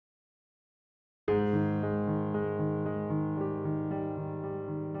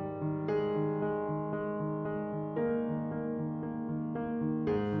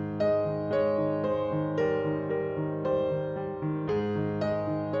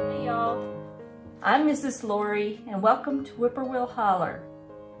I'm Mrs. Lori, and welcome to Whippoorwill Holler.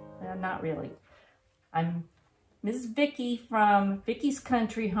 Well, not really. I'm Mrs. Vickie from Vickie's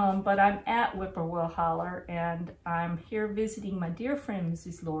Country Home, but I'm at Whippoorwill Holler, and I'm here visiting my dear friend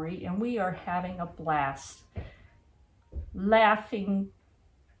Mrs. Lori, and we are having a blast. Laughing,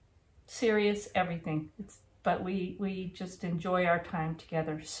 serious, everything. But we just enjoy our time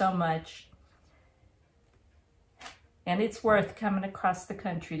together so much. And it's worth coming across the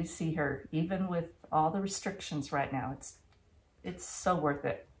country to see her, even with all the restrictions right now. It's so worth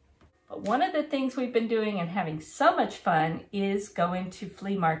it. But one of the things we've been doing and having so much fun is going to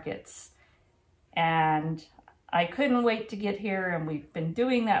flea markets. And I couldn't wait to get here, and we've been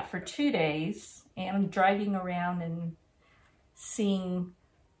doing that for 2 days and driving around and seeing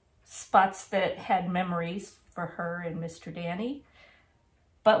spots that had memories for her and Mr. Danny.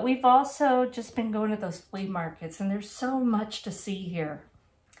 But we've also just been going to those flea markets, and there's so much to see here.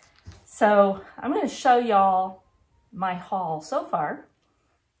 So I'm going to show y'all my haul so far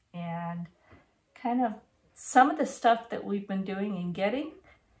and kind of some of the stuff that we've been doing and getting.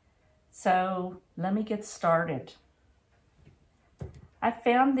 So let me get started. I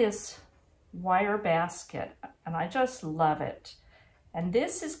found this wire basket, and I just love it. And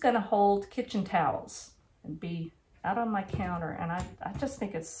this is going to hold kitchen towels and be out on my counter, and I just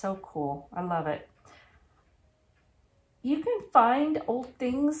think it's so cool. I love it. You can find old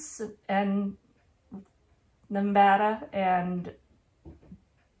things in Nevada and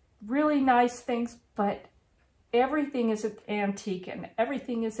really nice things, but everything is at antique, and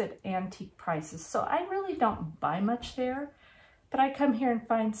everything is at antique prices. So I really don't buy much there, but I come here and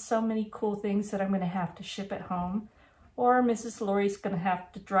find so many cool things that I'm going to have to ship at home, or Mrs. Lori's going to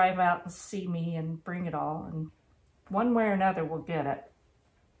have to drive out and see me and bring it all, and one way or another we'll get it.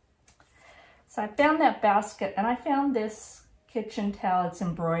 So I found that basket, and I found this kitchen towel. It's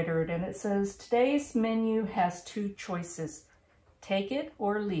embroidered, and it says, "Today's menu has 2 choices. Take it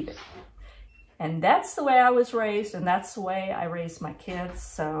or leave it." And that's the way I was raised, and that's the way I raised my kids,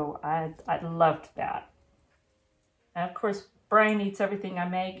 so I loved that. And of course, Brian eats everything I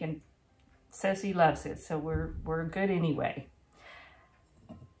make and says he loves it, so we're good anyway.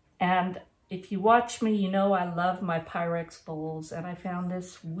 And if you watch me, you know I love my Pyrex bowls, and I found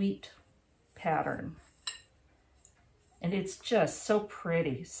this wheat pattern. And it's just so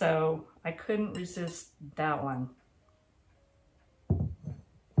pretty, so I couldn't resist that one.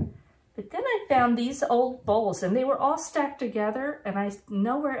 But then I found these old bowls, and they were all stacked together, and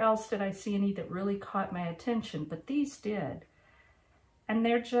nowhere else did I see any that really caught my attention, but these did. And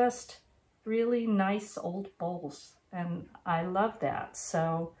they're just really nice old bowls, and I love that.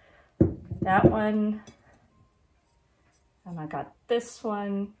 So that one, and I got this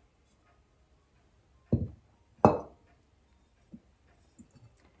one,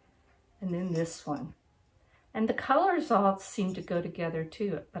 and then this one. And the colors all seem to go together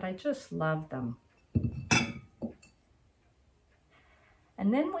too, but I just love them.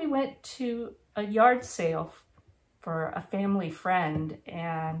 And then we went to a yard sale for a family friend,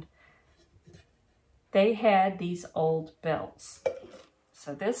 and they had these old bells.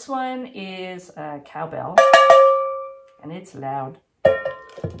 So this one is a cowbell, and it's loud.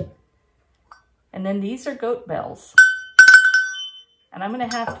 And then these are goat bells. And I'm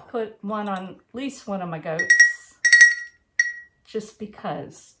gonna have to put one on at least one of my goats, just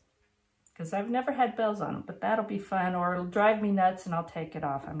because I've never had bells on them, but that'll be fun, or it'll drive me nuts and I'll take it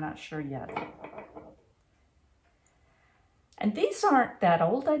off. I'm not sure yet. And these aren't that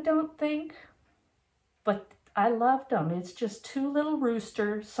old, I don't think, but I loved them. It's just 2 little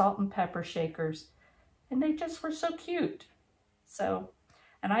rooster salt and pepper shakers, and they just were so cute. So,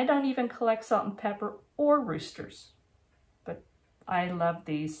 and I don't even collect salt and pepper or roosters, but I love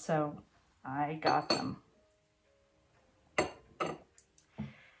these, so I got them.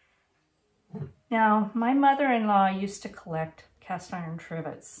 Now, my mother-in-law used to collect cast iron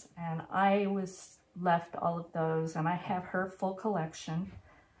trivets, and I was left all of those, and I have her full collection.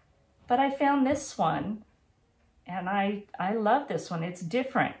 But I found this one, and I love this one. It's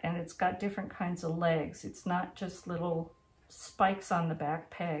different, and it's got different kinds of legs. It's not just little spikes on the back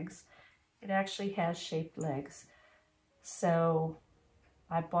pegs. It actually has shaped legs. So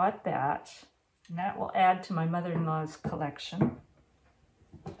I bought that, and that will add to my mother-in-law's collection.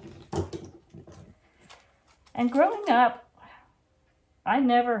 And growing up, I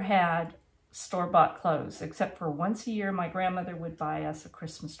never had store-bought clothes, except for once a year my grandmother would buy us a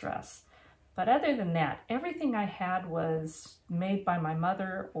Christmas dress. But other than that, everything I had was made by my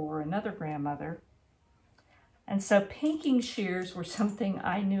mother or another grandmother. And so pinking shears were something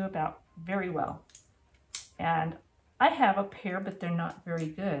I knew about very well. And I have a pair, but they're not very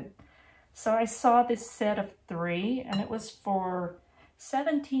good. So I saw this set of 3 and it was for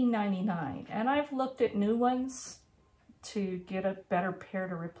 $17.99. And I've looked at new ones to get a better pair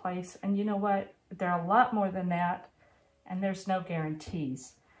to replace. And you know what? They're a lot more than that and there's no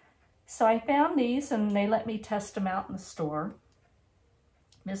guarantees. So I found these and they let me test them out in the store.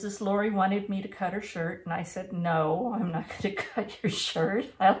 Mrs. Lori wanted me to cut her shirt and I said, no, I'm not going to cut your shirt.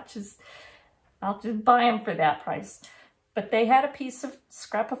 I'll just buy them for that price. But they had a piece of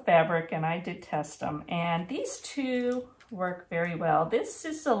scrap of fabric and I did test them. And these 2 work very well. This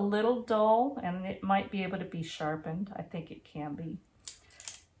is a little dull and it might be able to be sharpened. I think it can be.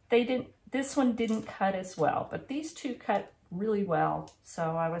 This one didn't cut as well, but these 2 cut really well.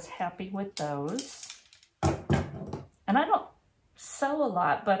 So I was happy with those. And I don't sew a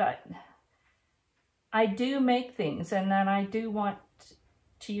lot, but I do make things, and then I do want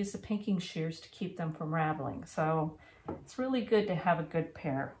to use the pinking shears to keep them from raveling. So it's really good to have a good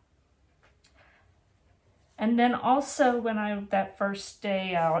pair. And then also that first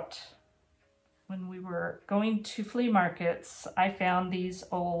day out, when we were going to flea markets, I found these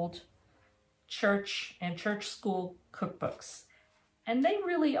old church and church school cookbooks. And they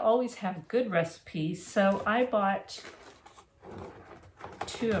really always have good recipes, so I bought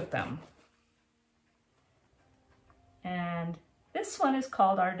 2 of them. And this one is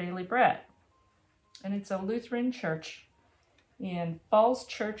called Our Daily Bread. And it's a Lutheran church in Falls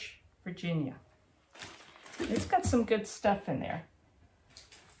Church, Virginia. It's got some good stuff in there.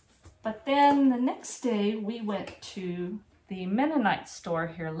 But then the next day we went to the Mennonite store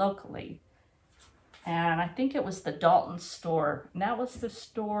here locally. And I think it was the Dalton store. And that was the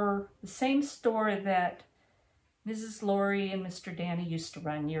same store that Mrs. Lori and Mr. Danny used to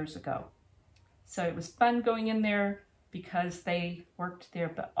run years ago. So it was fun going in there because they worked there,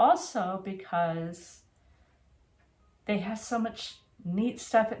 but also because they have so much neat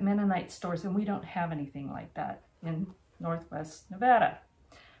stuff at Mennonite stores, and we don't have anything like that in Northwest Nevada.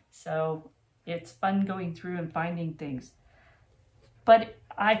 So it's fun going through and finding things. But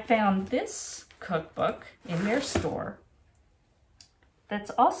I found this cookbook in their store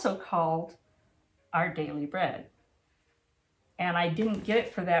that's also called Our Daily Bread. And I didn't get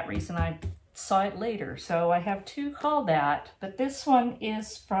it for that reason. I saw it later. So I have 2 called that, but this one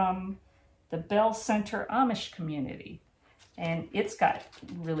is from the Bell Center Amish community. And it's got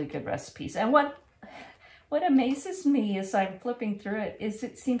really good recipes. And what amazes me as I'm flipping through it is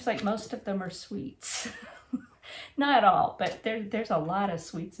it seems like most of them are sweets. Not all, but there's a lot of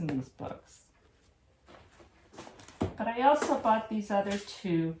sweets in these books. But I also bought these other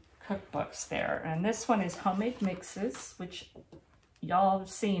 2 cookbooks there. And this one is Homemade Mixes, which y'all have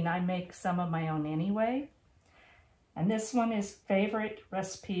seen. I make some of my own anyway. And this one is Favorite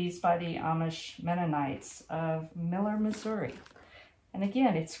Recipes by the Amish Mennonites of Miller, Missouri. And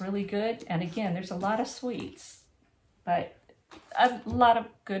again, it's really good. And again, there's a lot of sweets, but a lot of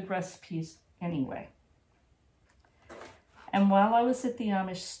good recipes anyway. And while I was at the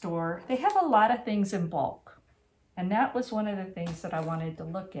Amish store, they have a lot of things in bulk. And that was one of the things that I wanted to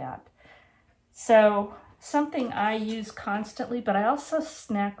look at. So something I use constantly, but I also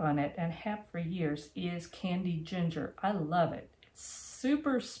snack on it and have for years, is candied ginger. I love it. It's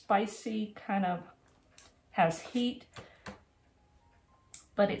super spicy, kind of has heat,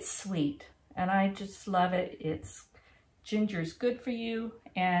 but it's sweet. And I just love it. Ginger's good for you.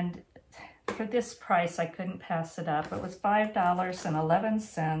 And for this price, I couldn't pass it up. It was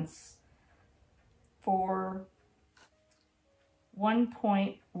 $5.11 for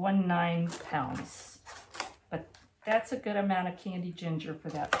 1.19 pounds. But that's a good amount of candied ginger for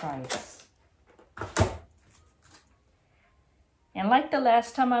that price. And like the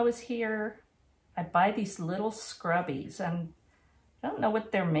last time I was here, I buy these little scrubbies. And I don't know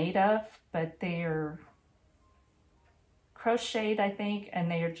what they're made of, but they're crocheted, I think,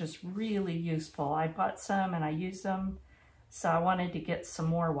 and they are just really useful. I bought some and I used them, so I wanted to get some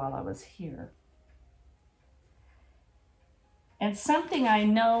more while I was here. And something I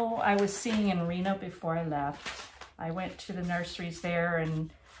know I was seeing in Reno before I left, I went to the nurseries there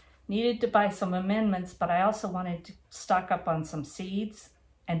and needed to buy some amendments, but I also wanted to stock up on some seeds,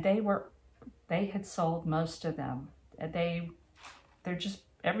 and they had sold most of them. They're just,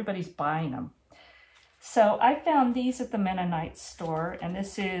 everybody's buying them. So I found these at the Mennonite store, and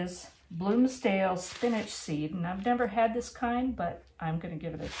this is Bloomsdale spinach seed, and I've never had this kind, but I'm going to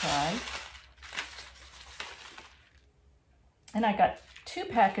give it a try. And I got 2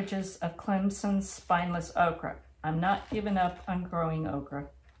 packages of Clemson spineless okra. I'm not giving up on growing okra.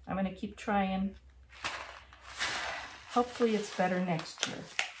 I'm going to keep trying. Hopefully it's better next year.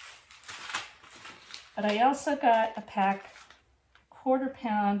 But I also got a pack 1/4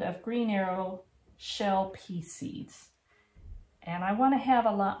 pound of green arrow shell pea seeds. And I want to have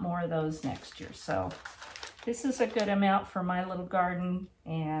a lot more of those next year. So this is a good amount for my little garden,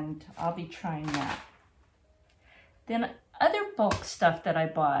 and I'll be trying that. Then other bulk stuff that I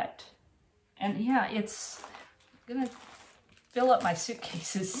bought, and yeah, it's gonna fill up my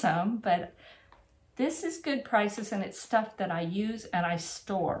suitcases some, but this is good prices, and it's stuff that I use and I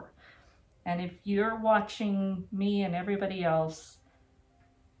store. And if you're watching me and everybody else,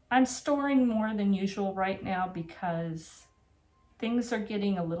 I'm storing more than usual right now because things are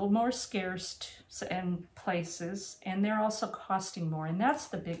getting a little more scarce in places, and they're also costing more. And that's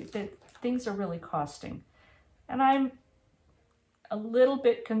the big, things are really costing. And I'm a little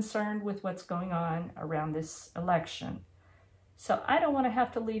bit concerned with what's going on around this election. So I don't want to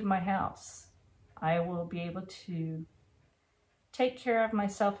have to leave my house. I will be able to take care of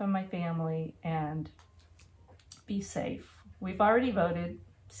myself and my family and be safe. We've already voted,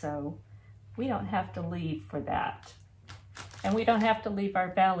 so we don't have to leave for that. And we don't have to leave our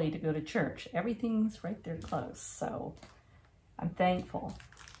valley to go to church. Everything's right there close, so I'm thankful.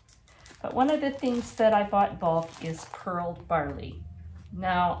 But one of the things that I bought bulk is pearled barley.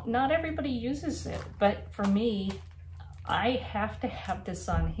 Now, not everybody uses it, but for me, I have to have this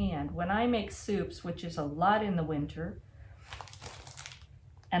on hand. When I make soups, which is a lot in the winter,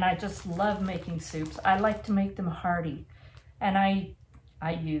 and I just love making soups, I like to make them hearty. And I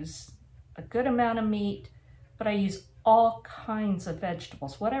use a good amount of meat, but I use all kinds of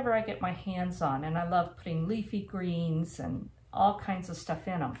vegetables, whatever I get my hands on. And I love putting leafy greens and all kinds of stuff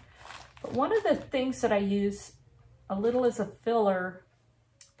in them. But one of the things that I use a little as a filler,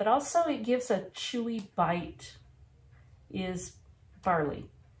 but also it gives a chewy bite, is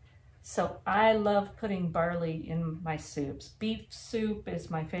barley. So I love putting barley in my soups. Beef soup is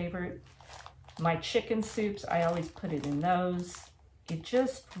my favorite. My chicken soups, I always put it in those. It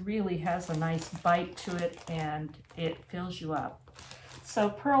just really has a nice bite to it, and it fills you up. So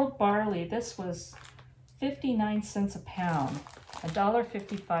pearled barley, this was 59 cents a pound,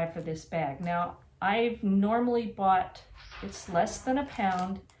 $1.55 for this bag. Now, I've normally bought, it's less than a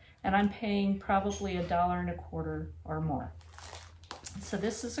pound, and I'm paying probably $1.25 or more. So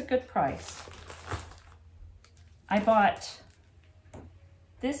this is a good price. I bought,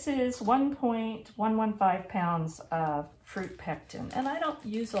 this is 1.115 pounds of fruit pectin, and I don't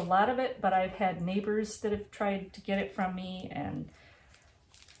use a lot of it, but I've had neighbors that have tried to get it from me, and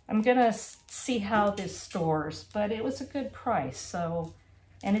I'm gonna see how this stores, but it was a good price. So,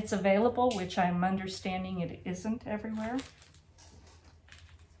 and it's available, which I'm understanding it isn't everywhere.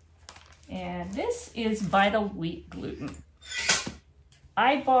 And this is Vital Wheat gluten.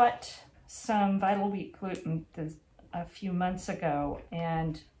 I bought some Vital Wheat gluten a few months ago,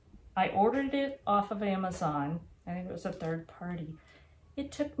 and I ordered it off of Amazon. I think it was a third party.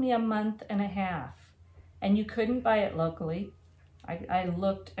 It took me a month and a half, and you couldn't buy it locally. I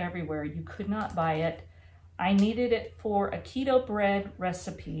looked everywhere. You could not buy it. I needed it for a keto bread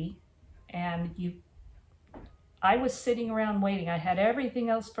recipe, and I was sitting around waiting. I had everything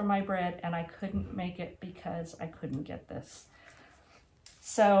else for my bread, and I couldn't make it because I couldn't get this.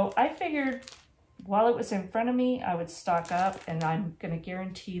 So I figured while it was in front of me, I would stock up, and I'm going to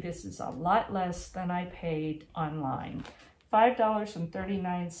guarantee this is a lot less than I paid online.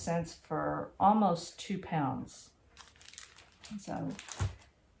 $5.39 for almost 2 pounds. So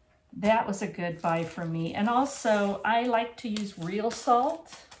that was a good buy for me. And also, I like to use real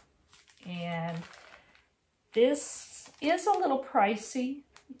salt, and this is a little pricey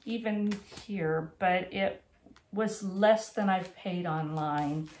even here, but it was less than I've paid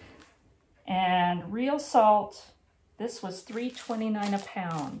online. And real salt, this was $3.29 a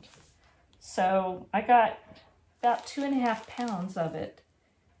pound. So I got about 2.5 pounds of it,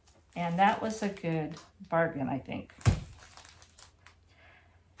 and that was a good bargain, I think.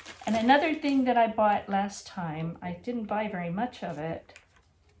 And another thing that I bought last time, I didn't buy very much of it.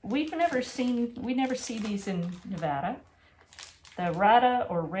 We never see these in Nevada. The Rada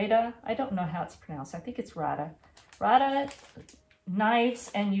or Rada, I don't know how it's pronounced. I think it's Rada. Rada knives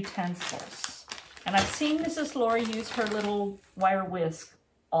and utensils. And I've seen Mrs. Lori use her little wire whisk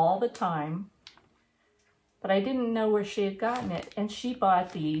all the time, but I didn't know where she had gotten it. And she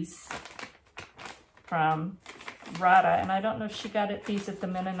bought these from Rada, and I don't know if she got these at the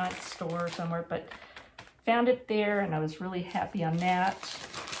Mennonite store or somewhere, but found it there, and I was really happy on that.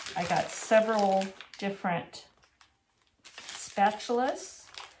 I got several different spatulas.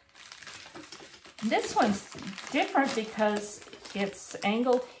 This one's different because it's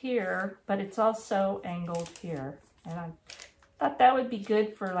angled here, but it's also angled here. And I thought that would be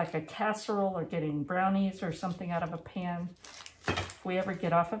good for like a casserole or getting brownies or something out of a pan. if we ever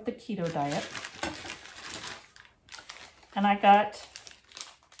get off of the keto diet. And I got,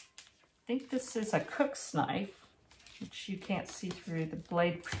 I think this is a cook's knife, which you can't see through the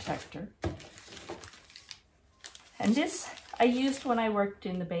blade protector. And this I used when I worked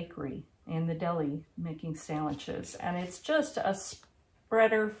in the bakery, in the deli, making sandwiches. And it's just a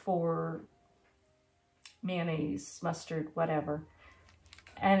spreader for mayonnaise, mustard, whatever.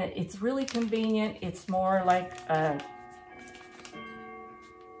 And it's really convenient. It's more like a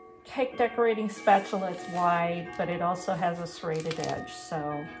cake decorating spatula. It's wide, but it also has a serrated edge.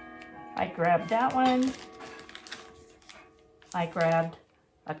 So I grabbed that one. I grabbed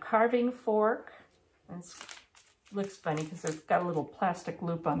a carving fork. It looks funny because it's got a little plastic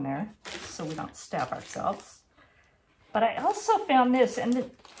loop on there so we don't stab ourselves. But I also found this, and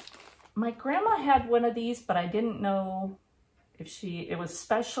my grandma had one of these, but I didn't know if it was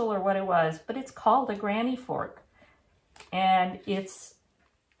special or what it was, but it's called a granny fork. And it's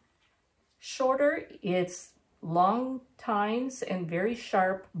shorter, it's long tines and very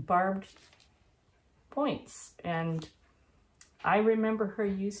sharp barbed points. And I remember her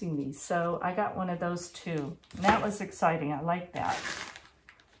using these, so I got one of those too. And that was exciting, I like that.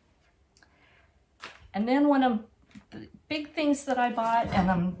 And then one of the big things that I bought, and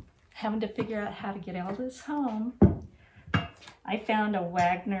I'm having to figure out how to get all this home, I found a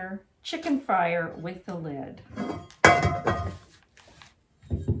Wagner chicken fryer with a lid.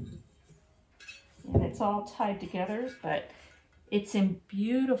 And it's all tied together, but it's in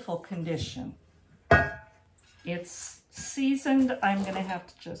beautiful condition. It's seasoned. I'm gonna have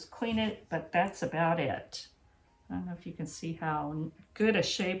to just clean it, but that's about it. I don't know if you can see how good a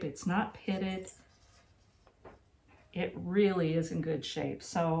shape. It's not pitted. It really is in good shape.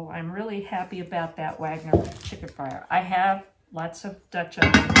 So I'm really happy about that Wagner chicken fryer. I have lots of Dutch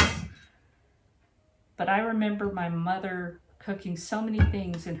ovens, but I remember my mother cooking so many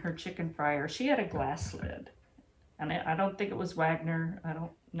things in her chicken fryer. She had a glass lid, and I don't think it was Wagner. I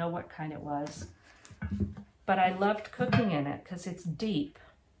don't know what kind it was, but I loved cooking in it because it's deep.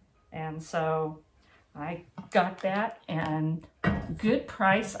 And so I got that, and good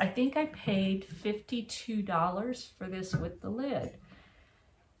price. I think I paid $52 for this with the lid.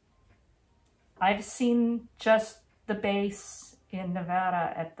 I've seen just the base in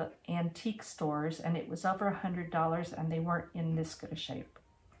Nevada at the antique stores, and it was over $100, and they weren't in this good a shape.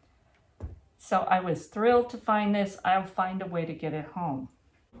 So I was thrilled to find this. I'll find a way to get it home.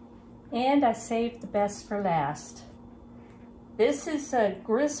 And I saved the best for last. This is a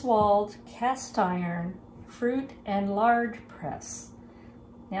Griswold cast iron fruit and lard press.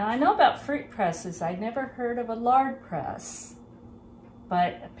 Now I know about fruit presses. I never heard of a lard press,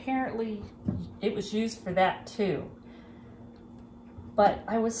 but apparently it was used for that too. But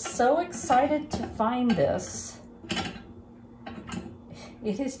I was so excited to find this.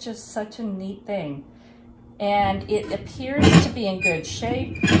 It is just such a neat thing. And it appears to be in good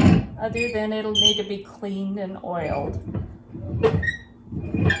shape, other than it'll need to be cleaned and oiled.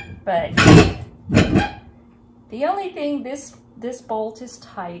 But the only thing, this bolt is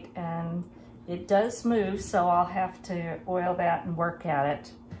tight and it does move, so I'll have to oil that and work at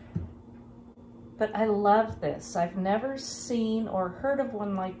it. But I love this. I've never seen or heard of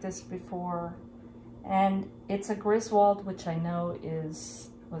one like this before. And it's a Griswold, which I know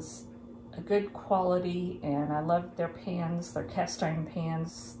was a good quality, and I love their pans, their cast iron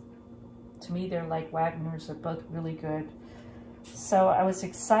pans. To me, they're like Wagner's. They're both really good. So I was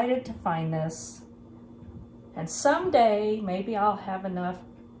excited to find this. And someday, maybe I'll have enough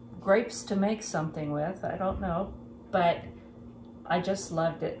grapes to make something with. I don't know. But I just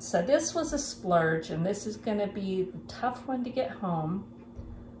loved it. So this was a splurge, and this is going to be the tough one to get home.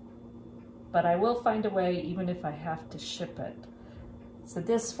 But I will find a way, even if I have to ship it. So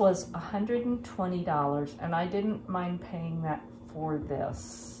this was $120, and I didn't mind paying that for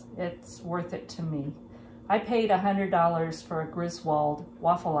this. It's worth it to me. I paid $100 for a Griswold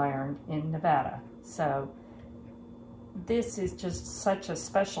waffle iron in Nevada. So this is just such a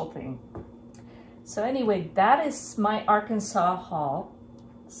special thing. So anyway, that is my Arkansas haul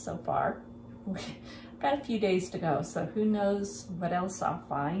so far. We've got a few days to go, so who knows what else I'll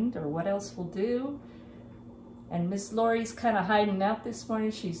find or what else we'll do. And Miss Lori's kind of hiding out this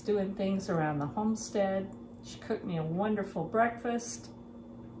morning. She's doing things around the homestead. She cooked me a wonderful breakfast.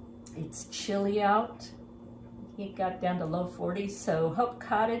 It's chilly out. It got down to low 40s, so Hope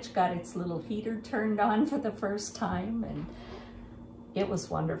Cottage got its little heater turned on for the first time, and it was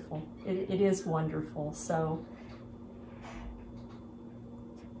wonderful. It is wonderful. So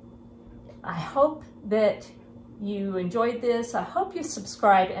I hope that you enjoyed this. I hope you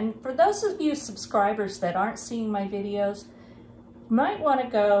subscribe. And for those of you subscribers that aren't seeing my videos, might want to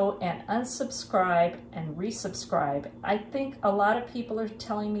go and unsubscribe and resubscribe. I think a lot of people are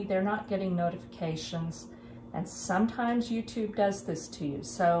telling me they're not getting notifications, and sometimes YouTube does this to you.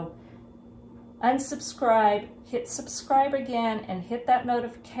 So unsubscribe, hit subscribe again, and hit that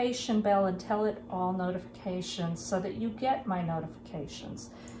notification bell and tell it all notifications so that you get my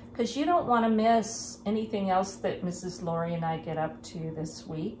notifications, because you don't want to miss anything else that Mrs. Lori and I get up to this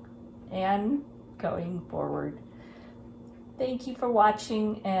week and going forward. Thank you for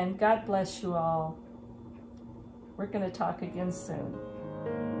watching, and God bless you all. We're going to talk again soon.